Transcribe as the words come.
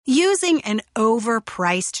Using an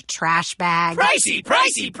overpriced trash bag. Pricey,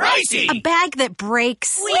 pricey, pricey! A bag that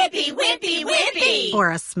breaks. Whippy, whippy, whippy!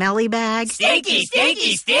 Or a smelly bag. Stinky,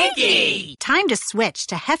 stinky, stinky! Time to switch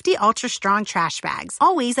to Hefty Ultra Strong trash bags,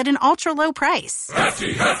 always at an ultra low price.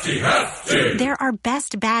 Hefty, hefty, hefty! They're our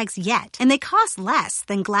best bags yet, and they cost less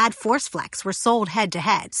than Glad Force Flex were sold head to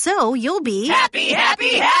head. So you'll be happy,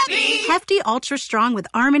 happy, happy! Hefty Ultra Strong with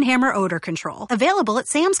Arm & Hammer odor control. Available at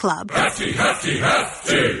Sam's Club. Hefty, hefty,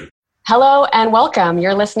 hefty! Hello and welcome.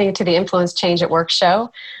 You're listening to the Influence Change at Work show.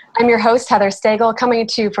 I'm your host, Heather Stagel, coming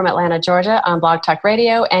to you from Atlanta, Georgia on Blog Talk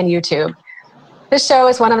Radio and YouTube. This show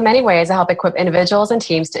is one of the many ways I help equip individuals and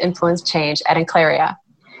teams to influence change at Enclaria.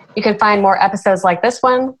 You can find more episodes like this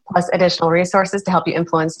one, plus additional resources to help you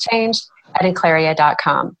influence change at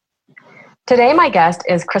enclaria.com. Today, my guest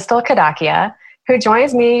is Crystal Kadakia, who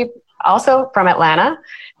joins me also from Atlanta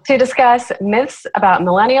to discuss myths about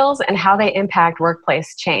millennials and how they impact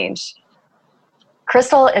workplace change.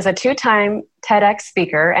 Crystal is a two-time TEDx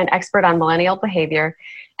speaker and expert on millennial behavior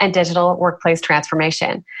and digital workplace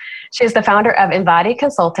transformation. She is the founder of Embody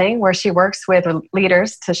Consulting, where she works with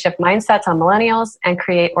leaders to shift mindsets on millennials and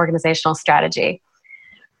create organizational strategy.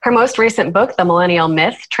 Her most recent book, The Millennial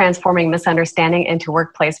Myth, Transforming Misunderstanding into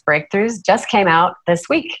Workplace Breakthroughs, just came out this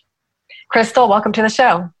week. Crystal, welcome to the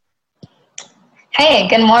show. Hey,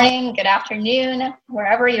 good morning, good afternoon,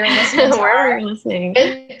 wherever you're listening. Wherever you're listening.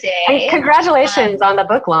 Good day. And congratulations on the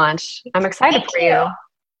book launch. I'm excited for you.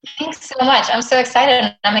 Thanks so much. I'm so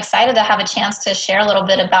excited. I'm excited to have a chance to share a little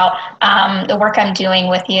bit about the work I'm doing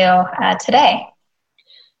with you today.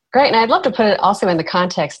 Great. And I'd love to put it also in the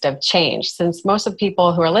context of change, since most of the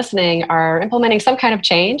people who are listening are implementing some kind of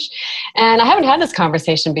change. And I haven't had this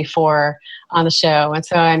conversation before on the show. And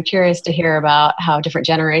so I'm curious to hear about how different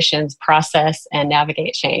generations process and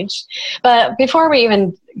navigate change. But before we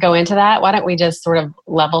even go into that, why don't we just sort of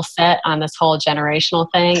level set on this whole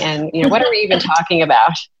generational thing? And, what are we even talking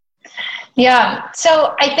about? Yeah.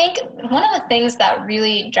 So I think one of the things that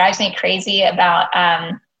really drives me crazy about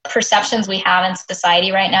perceptions we have in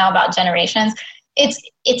society right now about generations,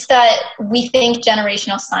 it's that we think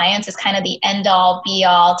generational science is kind of the end all be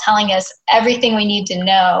all, telling us everything we need to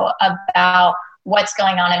know about what's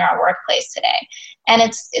going on in our workplace today. And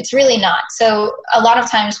it's really not. So a lot of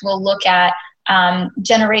times we'll look at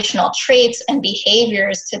generational traits and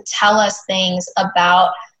behaviors to tell us things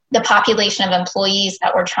about the population of employees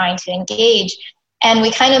that we're trying to engage. And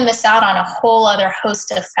we kind of miss out on a whole other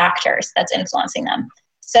host of factors that's influencing them.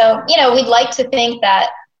 So, we'd like to think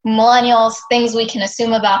that millennials, things we can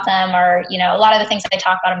assume about them are, a lot of the things that I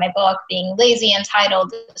talk about in my book, being lazy,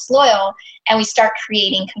 entitled, disloyal, and we start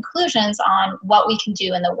creating conclusions on what we can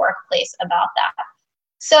do in the workplace about that.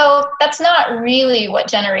 So that's not really what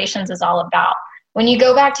generations is all about. When you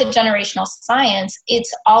go back to generational science,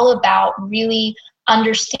 it's all about really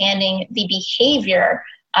understanding the behavior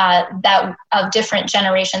that of different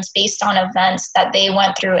generations based on events that they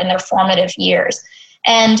went through in their formative years.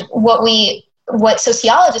 And what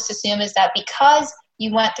sociologists assume is that because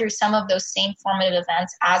you went through some of those same formative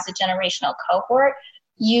events as a generational cohort,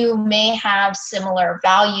 you may have similar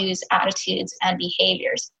values, attitudes, and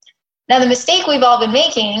behaviors. Now, the mistake we've all been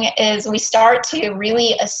making is we start to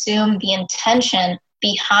really assume the intention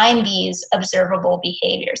behind these observable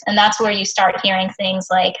behaviors. And that's where you start hearing things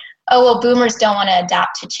like, oh, well, boomers don't want to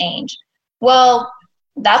adapt to change. Well,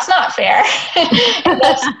 that's not fair.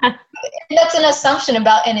 That's an assumption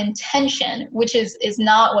about an intention, which is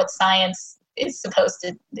not what science is supposed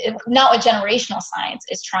to, not what generational science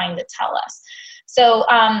is trying to tell us. So,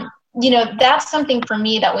 that's something for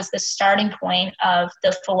me that was the starting point of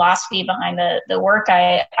the philosophy behind the work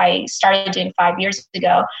I started doing 5 years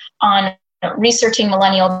ago on researching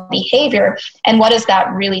millennial behavior and what does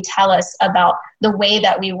that really tell us about the way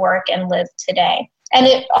that we work and live today. And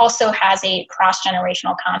it also has a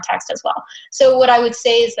cross-generational context as well. So what I would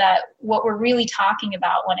say is that what we're really talking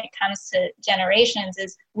about when it comes to generations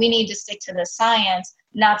is we need to stick to the science,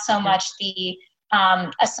 not so much the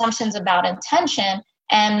assumptions about intention,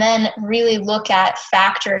 and then really look at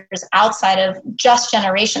factors outside of just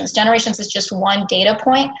generations. Generations is just one data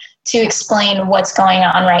point to explain what's going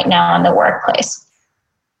on right now in the workplace.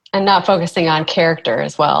 And not focusing on character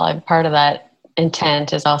as well. I'm part of that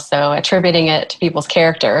intent is also attributing it to people's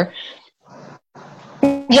character.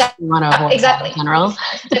 Yeah, you want to avoid exactly. In general.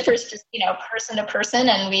 It differs just, person to person,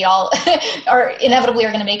 and we all are inevitably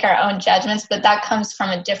going to make our own judgments, but that comes from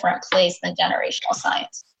a different place than generational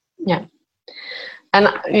science. Yeah. And,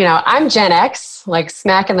 I'm Gen X, like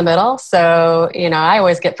smack in the middle. So, I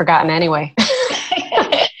always get forgotten anyway.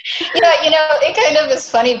 Yeah, it kind of is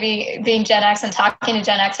funny being Gen X and talking to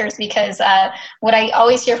Gen Xers because what I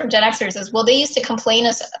always hear from Gen Xers is, well, they used to complain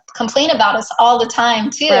about us all the time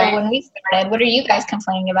too when we started. What are you guys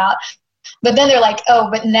complaining about? But then they're like, oh,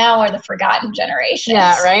 but now we're the forgotten generation.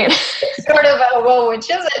 Yeah, right. Sort of, well, which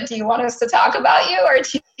is it? Do you want us to talk about you or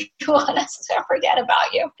do you want us to forget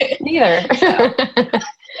about you? Neither.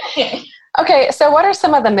 Okay, so what are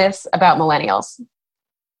some of the myths about millennials?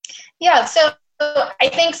 Yeah, so I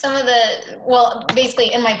think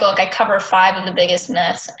basically in my book, I cover 5 of the biggest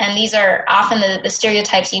myths. And these are often the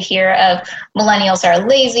stereotypes you hear of millennials are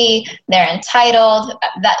lazy, they're entitled,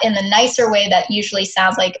 that in the nicer way that usually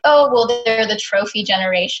sounds like, oh, well, they're the trophy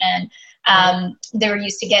generation. They were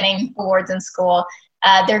used to getting awards in school.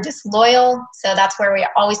 They're disloyal. So that's where we're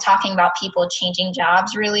always talking about people changing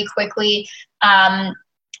jobs really quickly.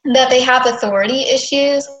 That they have authority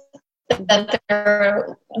issues, that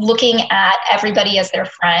they're looking at everybody as their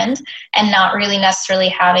friend and not really necessarily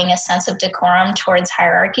having a sense of decorum towards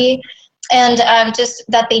hierarchy, and just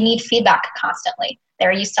that they need feedback constantly.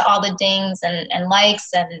 They're used to all the dings and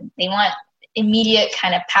likes, and they want immediate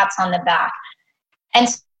kind of pats on the back. And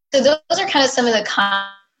so those are kind of some of the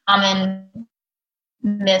common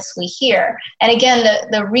myths we hear. And again,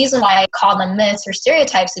 the reason why I call them myths or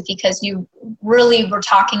stereotypes is because you really were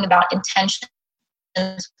talking about intentions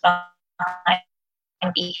behind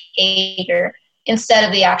behavior instead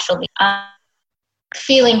of the actual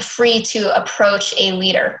feeling free to approach a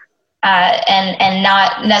leader and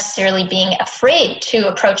not necessarily being afraid to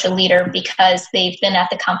approach a leader because they've been at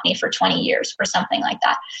the company for 20 years or something like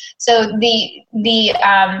that. So the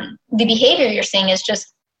behavior you're seeing is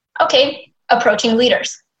just, okay, approaching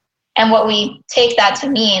leaders. And what we take that to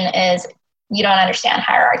mean is you don't understand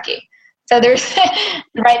hierarchy. So there's,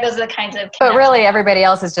 right, those are the kinds of... But really, everybody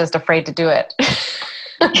else is just afraid to do it.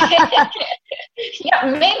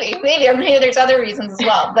 Yeah, maybe, or maybe there's other reasons as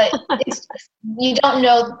well. But it's just, you don't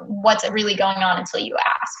know what's really going on until you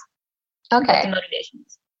ask. Okay. What the motivation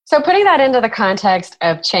is. So putting that into the context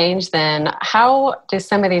of change then, how do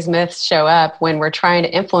some of these myths show up when we're trying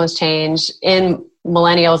to influence change in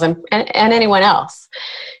millennials and anyone else?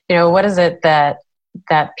 What is it that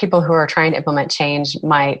people who are trying to implement change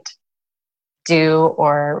might do,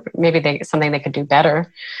 or maybe something they could do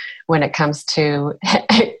better when it comes to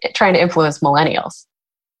trying to influence millennials?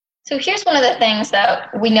 So here's one of the things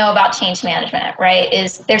that we know about change management, right,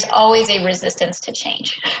 is there's always a resistance to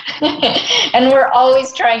change. And we're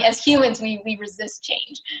always trying, as humans, we resist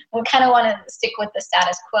change. We kind of want to stick with the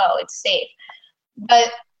status quo. It's safe.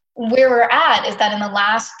 But where we're at is that in the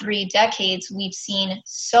last 3 decades, we've seen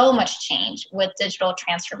so much change with digital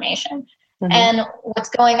transformation. Mm-hmm. And what's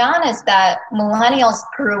going on is that millennials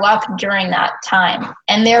grew up during that time,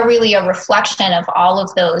 and they're really a reflection of all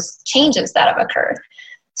of those changes that have occurred.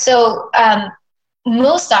 So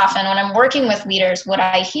most often when I'm working with leaders, what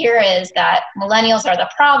I hear is that millennials are the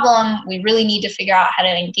problem. We really need to figure out how to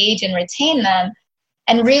engage and retain them.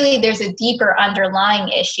 And really, there's a deeper underlying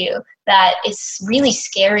issue that is really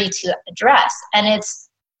scary to address. And it's,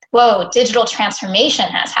 whoa, digital transformation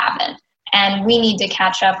has happened, and we need to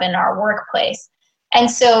catch up in our workplace. And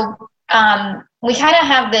so we kind of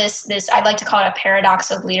have this, I'd like to call it a paradox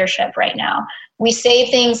of leadership right now. We say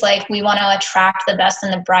things like we want to attract the best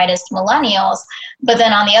and the brightest millennials, but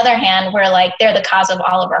then on the other hand, we're like, they're the cause of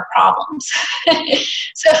all of our problems.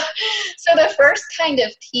 So the first kind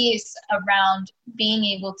of piece around being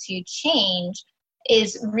able to change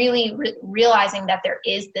is really realizing that there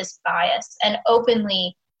is this bias and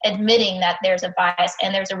openly admitting that there's a bias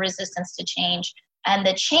and there's a resistance to change. And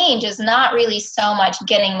the change is not really so much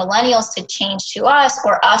getting millennials to change to us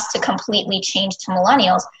or us to completely change to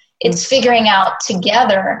millennials. It's figuring out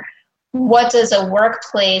together, what does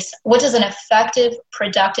an effective,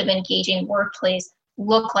 productive, engaging workplace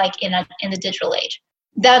look like in the digital age?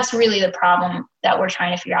 That's really the problem that we're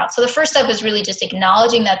trying to figure out. So the first step is really just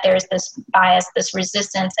acknowledging that there's this bias, this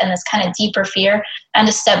resistance, and this kind of deeper fear, and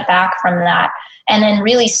to step back from that. And then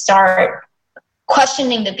really start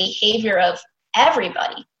questioning the behavior of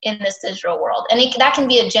everybody in this digital world. And that can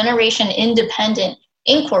be a generation independent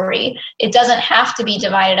inquiry. It doesn't have to be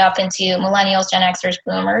divided up into millennials, Gen Xers,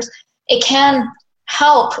 boomers. It can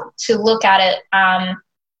help to look at it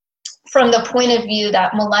from the point of view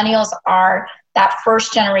that millennials are that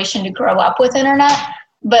first generation to grow up with internet,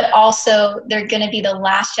 but also they're going to be the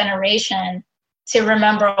last generation to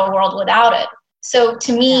remember a world without it. So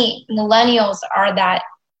to me, millennials are that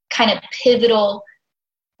kind of pivotal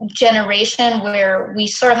generation where we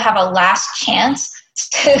sort of have a last chance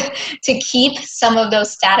to keep some of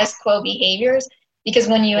those status quo behaviors, because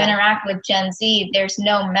when you interact with Gen Z, there's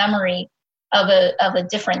no memory of a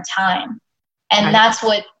different time. And Right. that's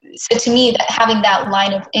what, so to me, that having that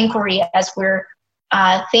line of inquiry as we're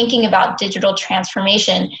thinking about digital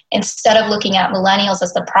transformation, instead of looking at millennials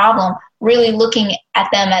as the problem, really looking at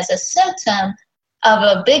them as a symptom of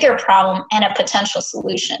a bigger problem and a potential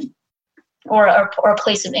solution, or a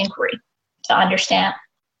place of inquiry to understand.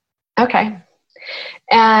 Okay.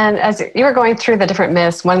 And as you were going through the different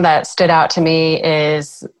myths, one that stood out to me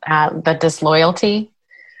is the disloyalty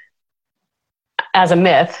as a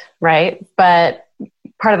myth, right? But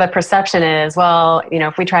part of the perception is, well,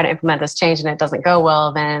 if we try to implement this change and it doesn't go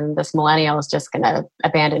well, then this millennial is just going to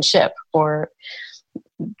abandon ship, or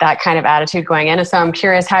that kind of attitude going in. And so I'm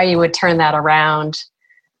curious how you would turn that around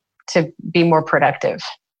to be more productive.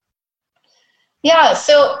 Yeah,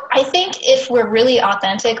 so I think if we're really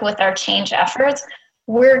authentic with our change efforts,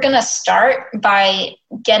 we're going to start by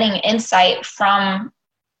getting insight from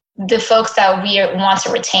the folks that we want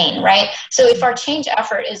to retain, right? So if our change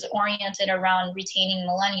effort is oriented around retaining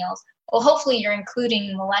millennials, well, hopefully you're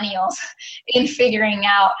including millennials in figuring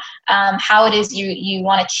out how it is you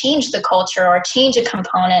want to change the culture or change a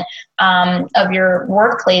component of your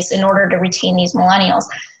workplace in order to retain these millennials.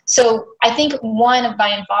 So I think one, by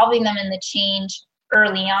involving them in the change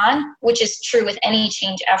early on, which is true with any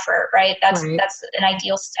change effort, right? That's an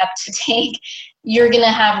ideal step to take. You're going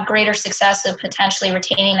to have greater success of potentially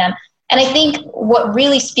retaining them. And I think what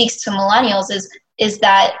really speaks to millennials is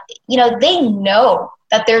that, they know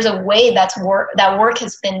that there's a way that work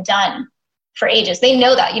has been done for ages. They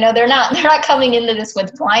know that, they're not coming into this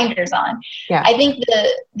with blinders on. Yeah. I think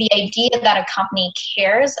the idea that a company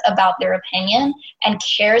cares about their opinion and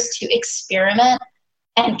cares to experiment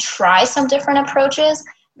and try some different approaches,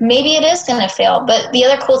 maybe it is going to fail. But the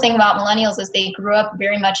other cool thing about millennials is they grew up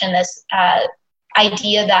very much in this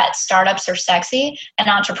idea that startups are sexy and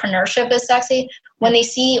entrepreneurship is sexy. When they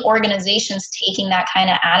see organizations taking that kind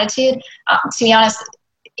of attitude, to be honest,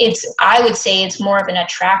 I would say it's more of an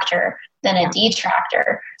attractor than a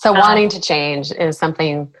detractor. So wanting to change is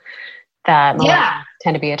something that millennials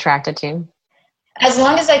tend to be attracted to. As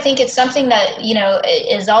long as I think it's something that,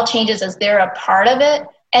 is all changes as they're a part of it.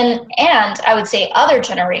 And I would say other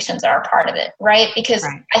generations are a part of it, right? Because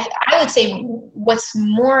I would say what's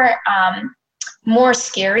more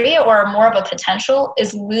scary or more of a potential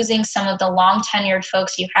is losing some of the long tenured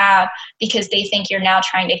folks you have because they think you're now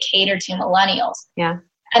trying to cater to millennials. Yeah.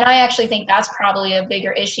 And I actually think that's probably a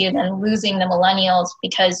bigger issue than losing the millennials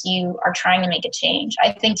because you are trying to make a change.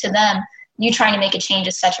 I think to them, you trying to make a change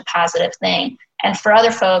is such a positive thing. And for other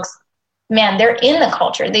folks, man, they're in the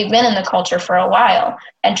culture. They've been in the culture for a while,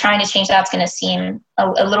 and trying to change that's going to seem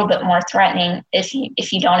a little bit more threatening if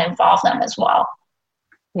you don't involve them as well.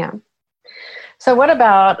 Yeah. So what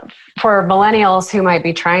about for millennials who might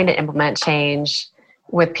be trying to implement change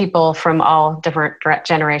with people from all different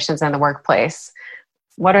generations in the workplace?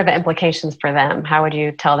 What are the implications for them? How would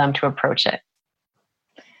you tell them to approach it?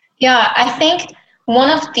 Yeah, I think one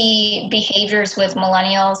of the behaviors with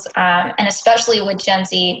millennials, and especially with Gen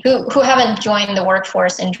Z, who haven't joined the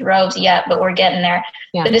workforce in droves yet, but we're getting there.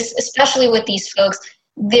 Yeah. But especially with these folks,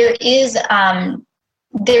 there is a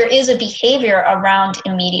behavior around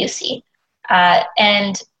immediacy,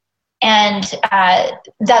 and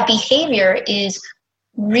that behavior is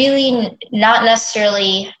really not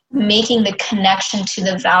necessarily making the connection to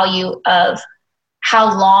the value of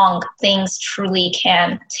how long things truly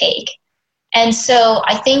can take. And so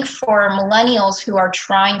I think for millennials who are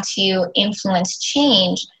trying to influence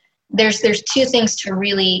change, there's two things to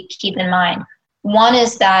really keep in mind. One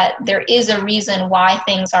is that there is a reason why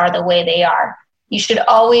things are the way they are. You should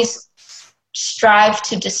always strive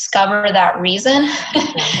to discover that reason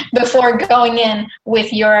before going in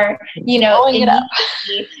with your, and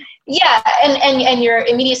your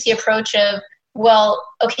immediacy approach of, well,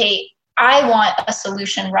 okay, I want a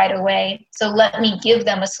solution right away, so let me give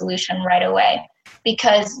them a solution right away,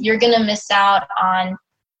 because you're going to miss out on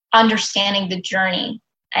understanding the journey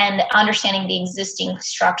and understanding the existing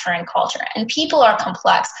structure and culture. And people are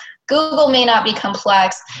complex. Google may not be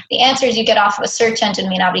complex. The answers you get off of a search engine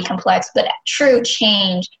may not be complex, but true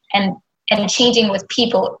change and changing with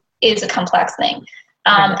people is a complex thing.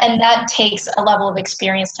 And that takes a level of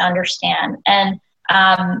experience to understand. And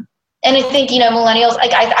I think, millennials,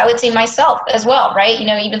 like I would say myself as well, right?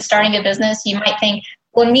 Even starting a business, you might think,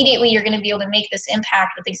 well, immediately you're going to be able to make this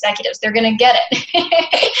impact with executives. They're going to get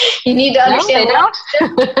it. You need to understand.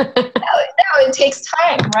 No, it takes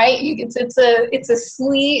time, right? It's a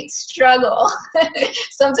sweet struggle,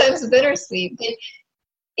 sometimes bittersweet, but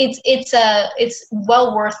it's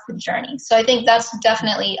well worth the journey. So I think that's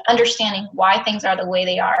definitely understanding why things are the way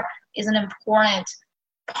they are is an important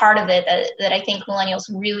part of it that I think millennials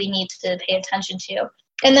really need to pay attention to.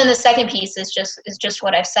 And then the second piece is just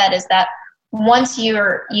what I've said, is that once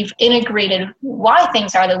you've integrated why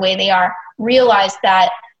things are the way they are, realize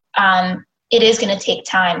that it is going to take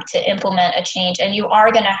time to implement a change, and you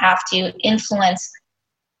are going to have to influence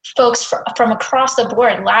folks from across the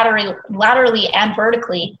board, laterally and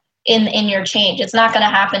vertically in your change. It's not going to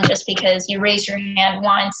happen just because you raise your hand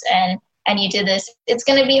once and you did this. It's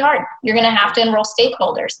going to be hard. You're going to have to enroll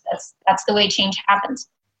stakeholders. That's the way change happens.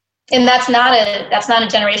 And that's not a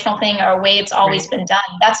generational thing or a way it's always been done.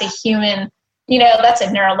 That's a human, that's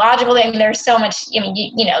a neurological thing. There's so much, you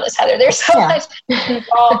know this, Heather, there's so much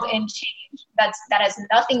involved in change that has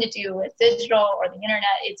nothing to do with digital or the internet.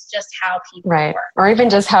 It's just how people work. Or even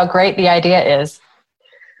just how great the idea is.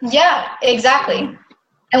 Yeah, exactly.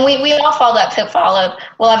 And we all fall that pitfall of,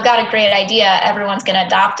 well, I've got a great idea, everyone's going to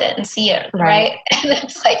adopt it and see it, right? And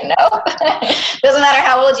it's like, no, doesn't matter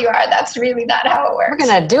how old you are. That's really not how it works. We're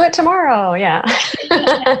going to do it tomorrow. Yeah.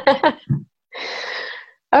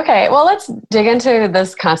 Okay, well, let's dig into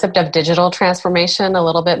this concept of digital transformation a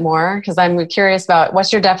little bit more, because I'm curious about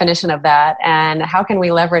what's your definition of that, and how can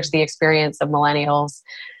we leverage the experience of millennials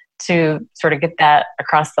to sort of get that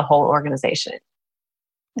across the whole organization?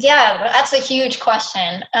 Yeah, that's a huge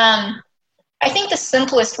question. I think the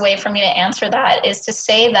simplest way for me to answer that is to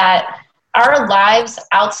say that our lives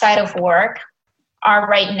outside of work are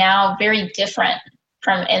right now very different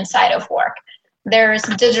from inside of work. There's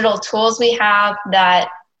digital tools we have that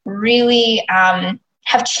really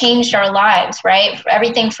have changed our lives, right?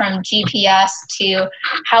 Everything from GPS to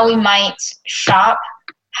how we might shop,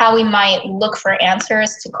 how we might look for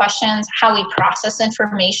answers to questions, how we process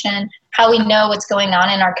information, how we know what's going on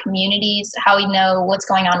in our communities, how we know what's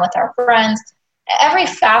going on with our friends. Every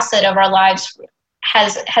facet of our lives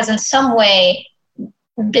has in some way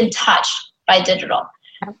been touched by digital.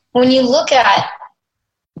 When you look at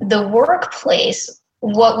the workplace,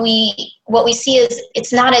 what we see is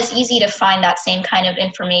it's not as easy to find that same kind of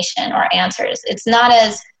information or answers. It's not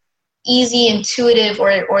as easy, intuitive,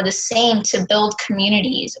 or the same to build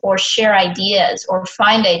communities or share ideas or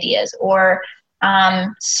find ideas or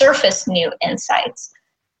surface new insights.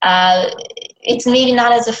 It's maybe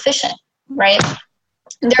not as efficient, right?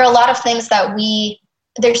 There are a lot of things that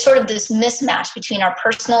there's sort of this mismatch between our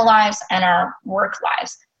personal lives and our work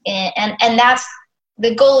lives. And that's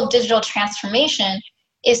the goal of digital transformation,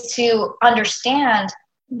 is to understand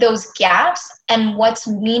those gaps and what's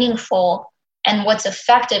meaningful and what's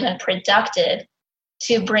effective and productive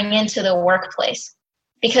to bring into the workplace.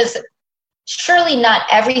 Because surely not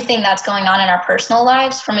everything that's going on in our personal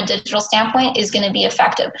lives from a digital standpoint is going to be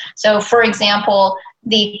effective. So for example,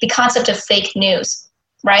 the concept of fake news,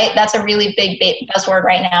 right? That's a really big buzzword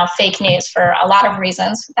right now, fake news, for a lot of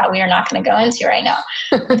reasons that we are not going to go into right now.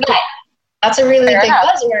 But that's a really big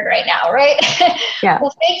buzzword right now, right? Yeah.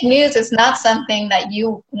 Well, fake news is not something that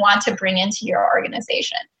you want to bring into your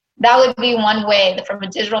organization. That would be one way that from a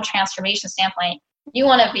digital transformation standpoint, you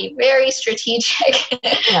want to be very strategic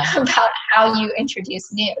about how you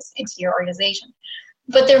introduce news into your organization.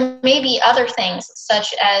 But there may be other things,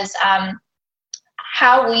 such as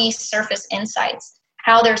how we surface insights,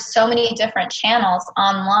 how there's so many different channels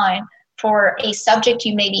online for a subject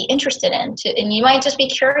you may be interested in, and you might just be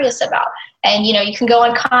curious about. And, you can go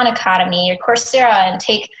on Khan Academy or Coursera and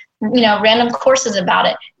take, random courses about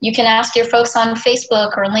it. You can ask your folks on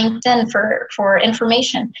Facebook or LinkedIn for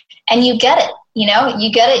information, and you get it.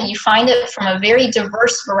 You get it. You find it from a very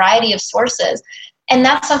diverse variety of sources. And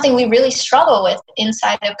that's something we really struggle with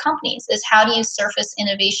inside of companies, is how do you surface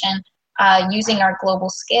innovation using our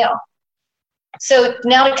global scale? So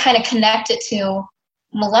now to kind of connect it to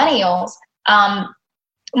millennials,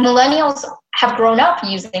 millennials have grown up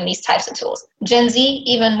using these types of tools. Gen Z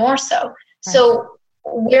even more so. Right. So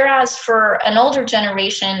whereas for an older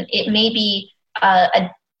generation, it may be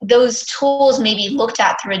those tools may be looked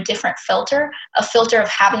at through a different filter, a filter of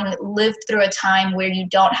having lived through a time where you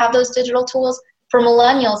don't have those digital tools. For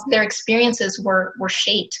millennials, their experiences were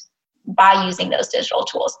shaped by using those digital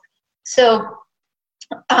tools. So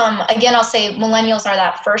again, I'll say millennials are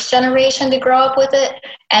that first generation to grow up with it,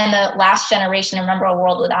 and the last generation to remember a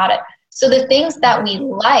world without it. So the things that we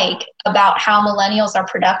like about how millennials are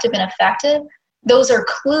productive and effective, those are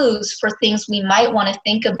clues for things we might want to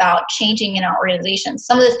think about changing in our organizations.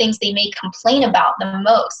 Some of the things they may complain about the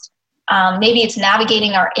most. Maybe it's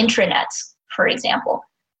navigating our intranets, for example.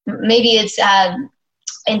 Maybe it's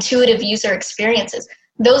intuitive user experiences.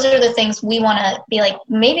 Those are the things we want to be like,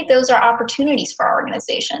 maybe those are opportunities for our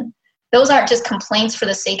organization. Those aren't just complaints for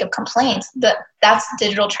the sake of complaints. That's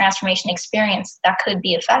digital transformation experience that could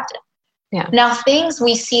be effective. Yeah. Now, things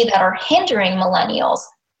we see that are hindering millennials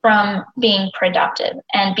from being productive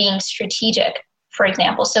and being strategic, for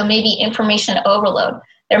example. So maybe information overload.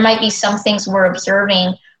 There might be some things we're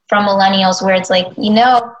observing from millennials where it's like,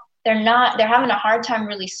 they're having a hard time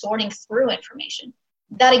really sorting through information.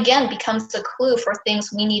 That again becomes a clue for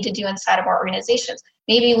things we need to do inside of our organizations.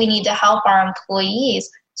 Maybe we need to help our employees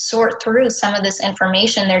sort through some of this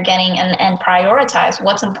information they're getting and prioritize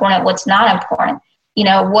what's important, what's not important.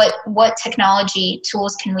 What technology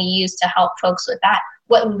tools can we use to help folks with that?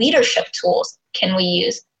 What leadership tools can we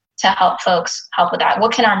use to help folks help with that?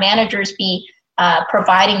 What can our managers be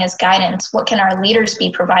providing as guidance? What can our leaders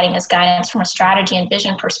be providing as guidance from a strategy and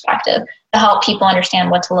vision perspective to help people understand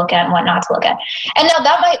what to look at and what not to look at? And now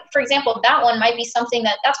that might, for example, that one might be something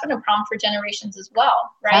that's been a problem for generations as well,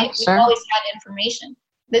 right? Yeah, sure. We've always had information.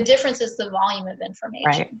 The difference is the volume of information.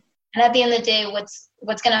 Right. And at the end of the day, what's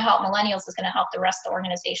going to help millennials is going to help the rest of the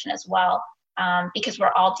organization as well, because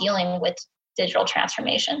we're all dealing with digital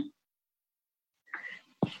transformation.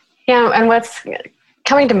 Yeah, and what's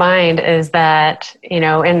coming to mind is that,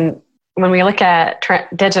 when we look at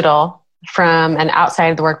digital from an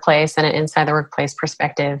outside the workplace and an inside the workplace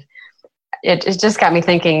perspective, it just got me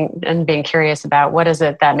thinking and being curious about what is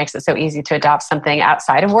it that makes it so easy to adopt something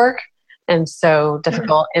outside of work and so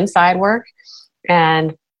difficult inside work.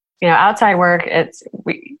 And outside work,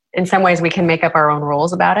 in some ways we can make up our own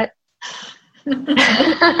rules about it. We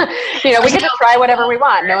can just try whatever we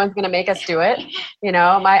want. No one's going to make us do it.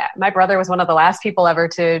 My brother was one of the last people ever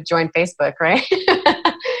to join Facebook, right?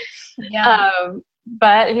 Yeah.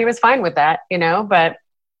 But he was fine with that, but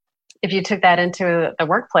if you took that into the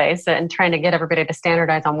workplace and trying to get everybody to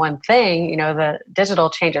standardize on one thing, the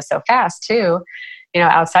digital changes so fast too.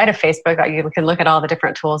 Outside of Facebook, you can look at all the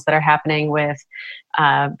different tools that are happening with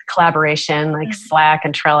collaboration, like Slack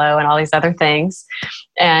and Trello and all these other things.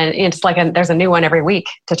 And it's like there's a new one every week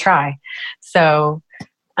to try. So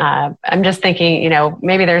I'm just thinking,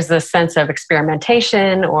 maybe there's this sense of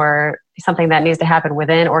experimentation or something that needs to happen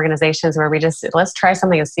within organizations where let's try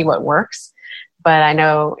something and see what works. But I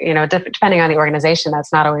know, depending on the organization,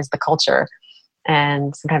 that's not always the culture.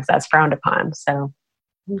 And sometimes that's frowned upon. So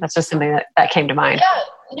that's just something that came to mind.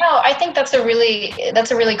 Yeah, I think that's a really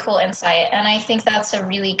cool insight, and I think that's a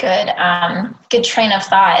really good train of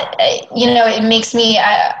thought. It makes me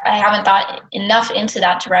I haven't thought enough into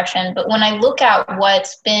that direction, but when I look at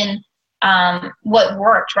what's been what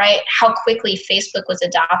worked, right? How quickly Facebook was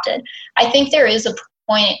adopted. I think there is a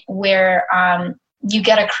point where you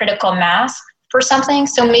get a critical mass for something.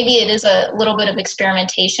 So maybe it is a little bit of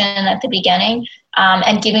experimentation at the beginning,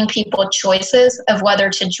 and giving people choices of whether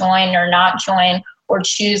to join or not join, or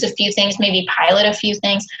choose a few things, maybe pilot a few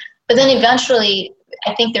things. But then eventually,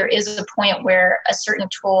 I think there is a point where a certain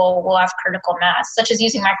tool will have critical mass, such as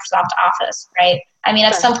using Microsoft Office, right? I mean,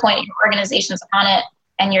 at some point, your organization's on it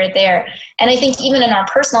and you're there. And I think even in our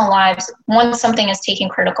personal lives, once something is taking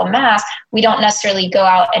critical mass, we don't necessarily go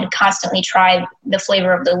out and constantly try the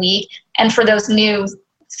flavor of the week. And for those new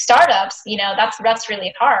startups, that's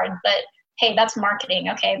really hard. But hey, that's marketing.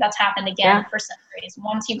 Okay, that's happened again for centuries.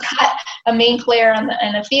 Once you've got a main player in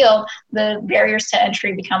the field, the barriers to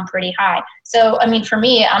entry become pretty high. So, I mean, for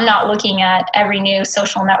me, I'm not looking at every new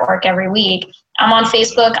social network every week. I'm on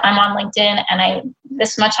Facebook, I'm on LinkedIn, and I'm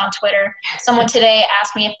this much on Twitter. Someone today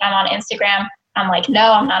asked me if I'm on Instagram. I'm like,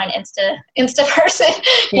 no, I'm not an Insta person,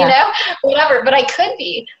 whatever. But I could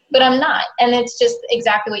be, but I'm not. And it's just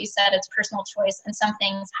exactly what you said. It's personal choice. And some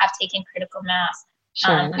things have taken critical mass.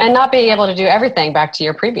 Sure. And not being able to do everything, back to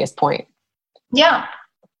your previous point. Yeah.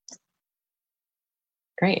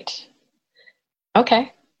 Great.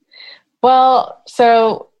 Okay. Well,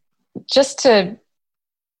 so just to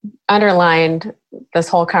underline this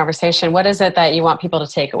whole conversation, what is it that you want people to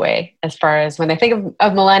take away as far as when they think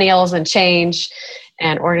of millennials and change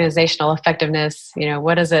and organizational effectiveness?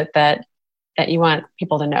 What is it that you want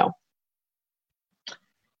people to know?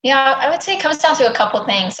 Yeah, I would say it comes down to a couple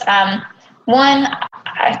things. One,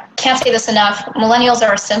 I can't say this enough, millennials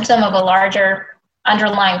are a symptom of a larger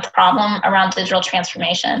underlying problem around digital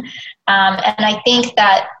transformation. And I think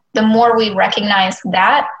that the more we recognize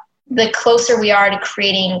that, the closer we are to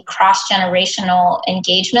creating cross-generational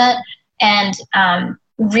engagement and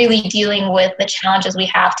really dealing with the challenges we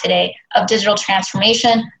have today of digital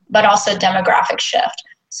transformation, but also demographic shift.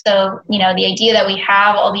 So, the idea that we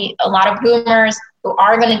have a lot of boomers who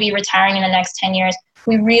are going to be retiring in the next 10 years,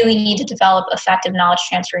 we really need to develop effective knowledge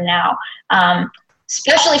transfer now,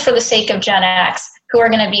 especially for the sake of Gen X, who are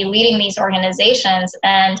going to be leading these organizations.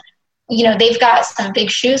 And, they've got some big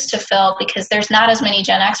shoes to fill because there's not as many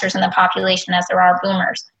Gen Xers in the population as there are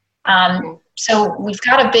boomers. So we've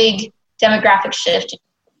got a big demographic shift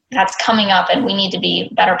that's coming up, and we need to be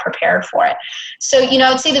better prepared for it. So, I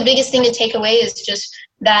would say the biggest thing to take away is just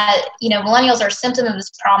that, millennials are a symptom of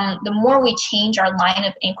this problem. The more we change our line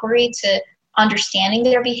of inquiry to understanding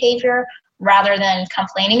their behavior rather than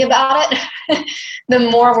complaining about it, the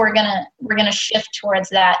more we're gonna shift towards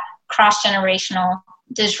that cross-generational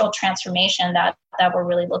digital transformation that we're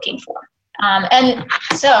really looking for. And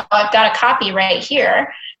so I've got a cop right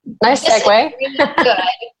here. Nice segue. Really good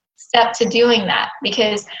step to doing that,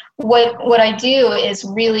 because what I do is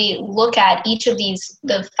really look at each of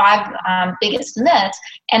the 5 biggest myths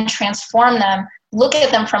and transform them, look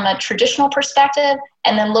at them from a traditional perspective,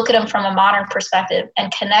 and then look at them from a modern perspective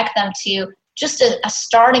and connect them to just a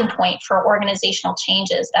starting point for organizational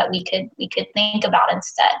changes that we could think about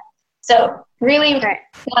instead. So really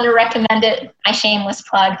want to recommend it. My shameless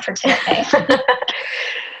plug for today.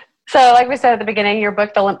 So like we said at the beginning, your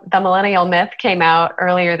book, The Millennial Myth, came out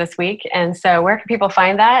earlier this week. And so where can people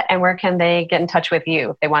find that, and where can they get in touch with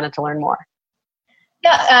you if they wanted to learn more?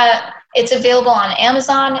 Yeah, it's available on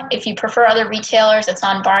Amazon. If you prefer other retailers, it's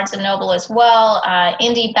on Barnes & Noble as well,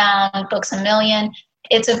 IndieBound, Books A Million.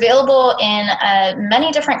 It's available in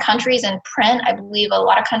many different countries in print, I believe a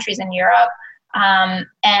lot of countries in Europe.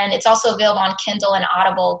 And it's also available on Kindle and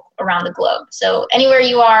Audible around the globe. So anywhere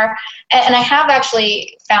you are, and I have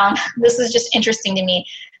actually found, this is just interesting to me,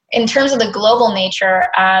 in terms of the global nature,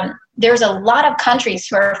 there's a lot of countries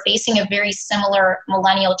who are facing a very similar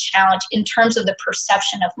millennial challenge in terms of the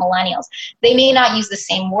perception of millennials. They may not use the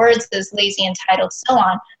same words as lazy, entitled, so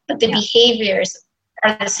on, but the behaviors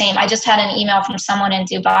are the same. I just had an email from someone in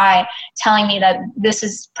Dubai telling me that this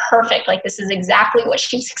is perfect. Like, this is exactly what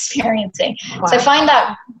she's experiencing. Wow. So I find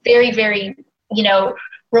that very, very,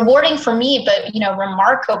 rewarding for me, but,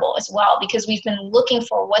 remarkable as well, because we've been looking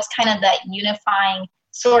for what's kind of that unifying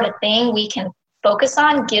sort of thing we can focus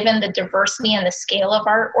on given the diversity and the scale of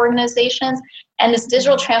our organizations. And this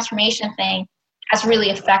digital transformation thing has really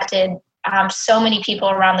affected so many people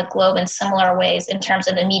around the globe in similar ways in terms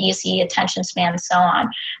of immediacy, attention span, and so on.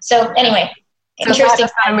 So anyway, so interesting.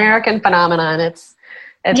 It's not an American phenomenon. It's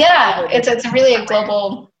really a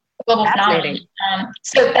global phenomenon.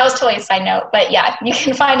 So that was totally a side note, but yeah, you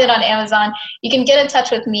can find it on Amazon. You can get in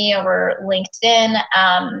touch with me over LinkedIn.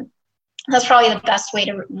 That's probably the best way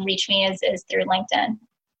to reach me is through LinkedIn.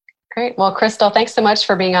 Great. Well, Crystal, thanks so much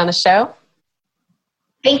for being on the show.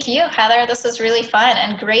 Thank you, Heather. This was really fun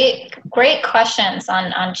and great questions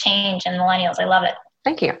on change and millennials. I love it.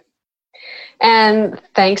 Thank you. And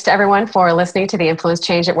thanks to everyone for listening to the Influence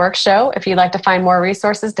Change at Work show. If you'd like to find more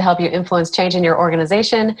resources to help you influence change in your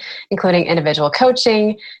organization, including individual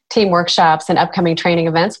coaching, team workshops, and upcoming training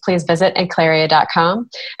events, please visit enclaria.com.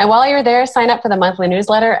 And while you're there, sign up for the monthly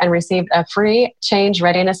newsletter and receive a free change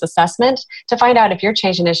readiness assessment to find out if your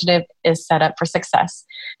change initiative is set up for success.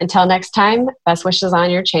 Until next time, best wishes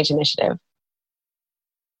on your change initiative.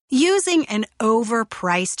 Using an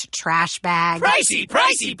overpriced trash bag. Pricey,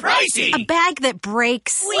 pricey, pricey. A bag that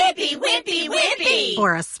breaks. Whippy, whippy, whippy.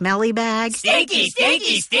 Or a smelly bag. Stinky,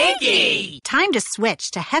 stinky, stinky. Time to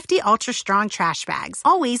switch to Hefty Ultra Strong trash bags,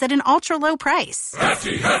 always at an ultra low price.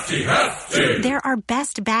 Hefty, hefty, hefty. They're our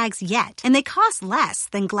best bags yet, and they cost less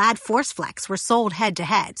than Glad ForceFlex were sold head to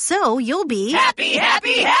head. So you'll be happy,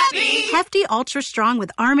 happy, happy. Hefty Ultra Strong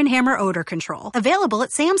with Arm & Hammer odor control, available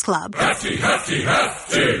at Sam's Club. Hefty, hefty,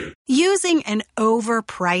 hefty. Using an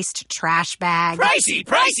overpriced trash bag. Pricey,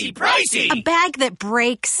 pricey, pricey. A bag that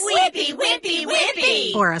breaks. Whippy, whippy,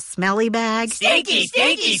 whippy. Or a smelly bag. Stinky,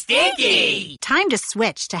 stinky, stinky. Time to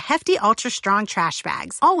switch to Hefty Ultra Strong trash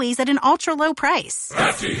bags, always at an ultra low price.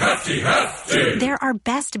 Hefty, hefty, hefty. They're our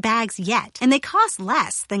best bags yet, and they cost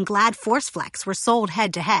less than Glad ForceFlex were sold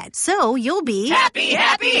head to head. So you'll be happy,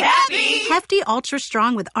 happy, happy. Hefty Ultra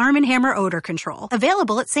Strong with Arm & Hammer odor control,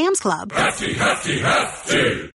 available at Sam's Club. Hefty, hefty, hefty.